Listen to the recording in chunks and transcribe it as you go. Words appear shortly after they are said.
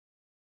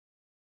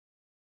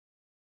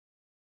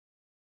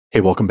Hey,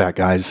 welcome back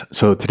guys.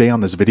 So today on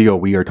this video,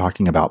 we are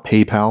talking about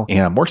PayPal,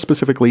 and more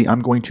specifically,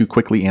 I'm going to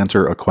quickly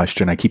answer a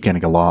question I keep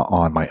getting a lot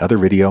on my other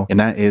video, and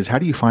that is, how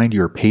do you find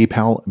your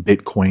PayPal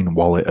Bitcoin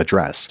wallet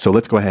address? So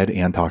let's go ahead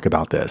and talk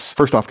about this.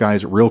 First off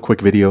guys, real quick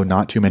video,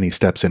 not too many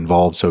steps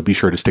involved, so be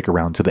sure to stick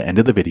around to the end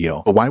of the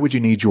video. But why would you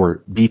need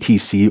your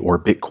BTC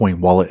or Bitcoin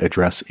wallet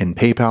address in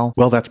PayPal?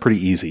 Well, that's pretty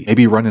easy.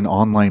 Maybe you run an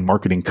online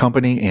marketing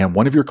company and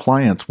one of your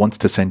clients wants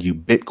to send you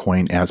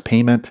Bitcoin as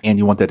payment, and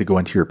you want that to go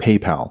into your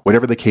PayPal.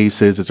 Whatever the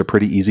case is, it's a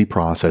pretty easy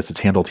process. It's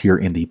handled here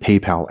in the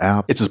PayPal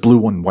app. It's this blue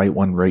one, white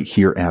one right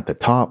here at the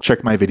top.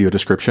 Check my video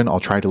description. I'll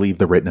try to leave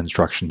the written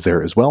instructions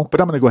there as well, but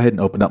I'm going to go ahead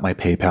and open up my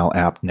PayPal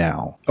app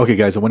now. Okay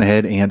guys, I went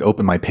ahead and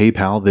opened my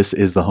PayPal. This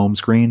is the home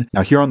screen.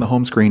 Now here on the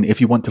home screen,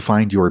 if you want to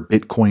find your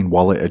Bitcoin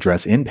wallet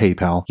address in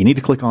PayPal, you need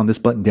to click on this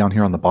button down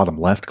here on the bottom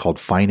left called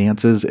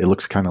Finances. It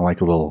looks kind of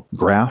like a little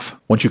graph.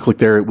 Once you click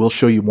there, it will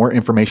show you more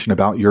information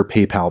about your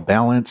PayPal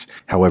balance.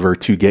 However,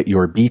 to get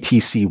your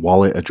BTC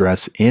wallet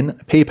address in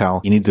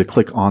PayPal, you need to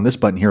click on this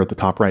button here at the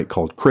top right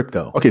called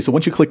Crypto. Okay, so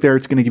once you click there,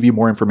 it's going to give you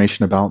more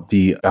information about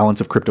the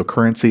balance of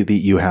cryptocurrency that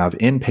you have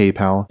in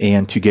PayPal.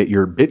 And to get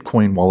your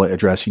Bitcoin wallet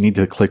address, you need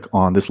to click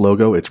on this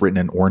logo. It's written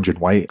in orange and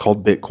white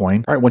called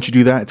Bitcoin. All right, once you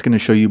do that, it's going to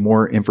show you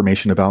more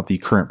information about the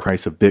current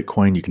price of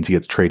Bitcoin. You can see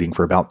it's trading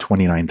for about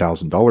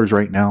 $29,000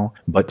 right now.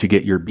 But to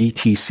get your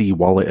BTC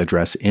wallet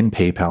address in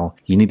PayPal,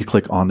 you need to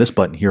click on this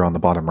button here on the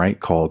bottom right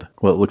called,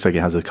 well, it looks like it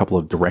has a couple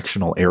of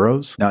directional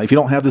arrows. Now, if you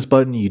don't have this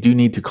button, you do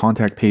need to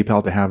contact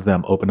PayPal to have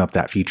them open up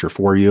that feature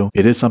for you.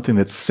 It is something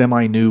that's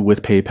semi-new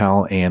with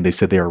PayPal, and they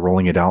said they are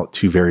rolling it out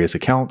to various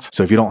accounts.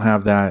 So if you don't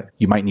have that,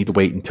 you might need to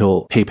wait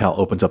until PayPal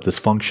opens up this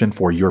function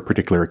for your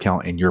particular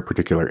account in your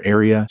particular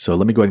area. So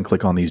let me go ahead and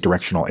click on these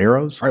directional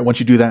arrows. All right, once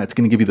you do that, it's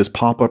going to give you this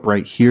pop-up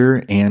right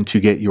here. And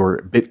to get your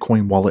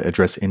Bitcoin wallet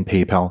address in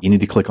PayPal, you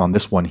need to click on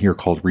this one here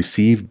called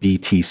Receive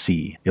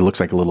BTC. It looks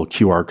like a little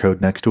QR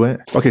code next to it.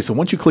 Okay, so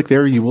once you click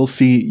there, you will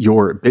see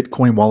your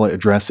Bitcoin wallet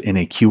address in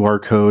a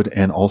QR code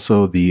and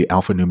also the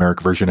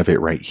alphanumeric version of it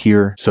right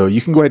here. So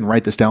you can go ahead and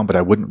write this down, but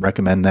I wouldn't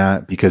recommend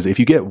that, because if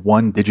you get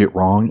one digit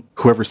wrong,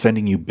 whoever's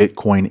sending you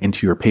Bitcoin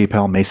into your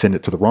PayPal may send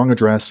it to the wrong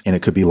address and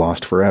it could be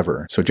lost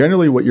forever. So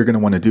generally what you're going to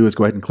want to do is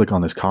go ahead and click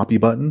on this copy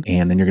button,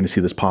 and then you're going to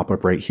see this pop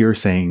up right here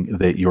saying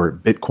that your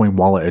Bitcoin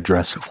wallet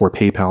address for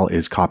PayPal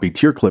is copied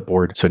to your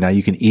clipboard. So now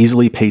you can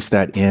easily paste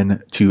that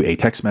in to a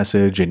text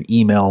message, an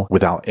email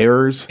without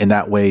errors. And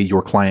that way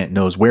your client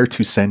knows where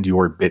to send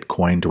your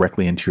Bitcoin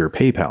directly into your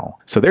PayPal.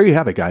 So there you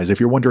have it guys. If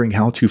you're wondering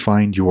how to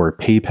find your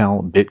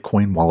PayPal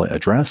Bitcoin wallet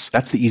address,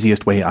 that's the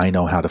easiest way I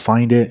know how to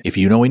find it. If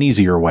you know an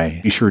easier way,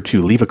 be sure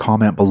to leave a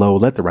comment below.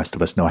 Let the rest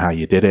of us know how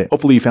you did it.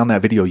 Hopefully you found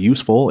that video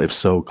useful. If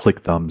so, click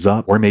thumbs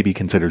up or maybe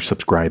consider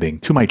subscribing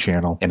to my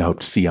channel, and I hope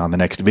to see you on the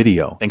next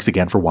video. Thanks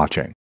again for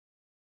watching.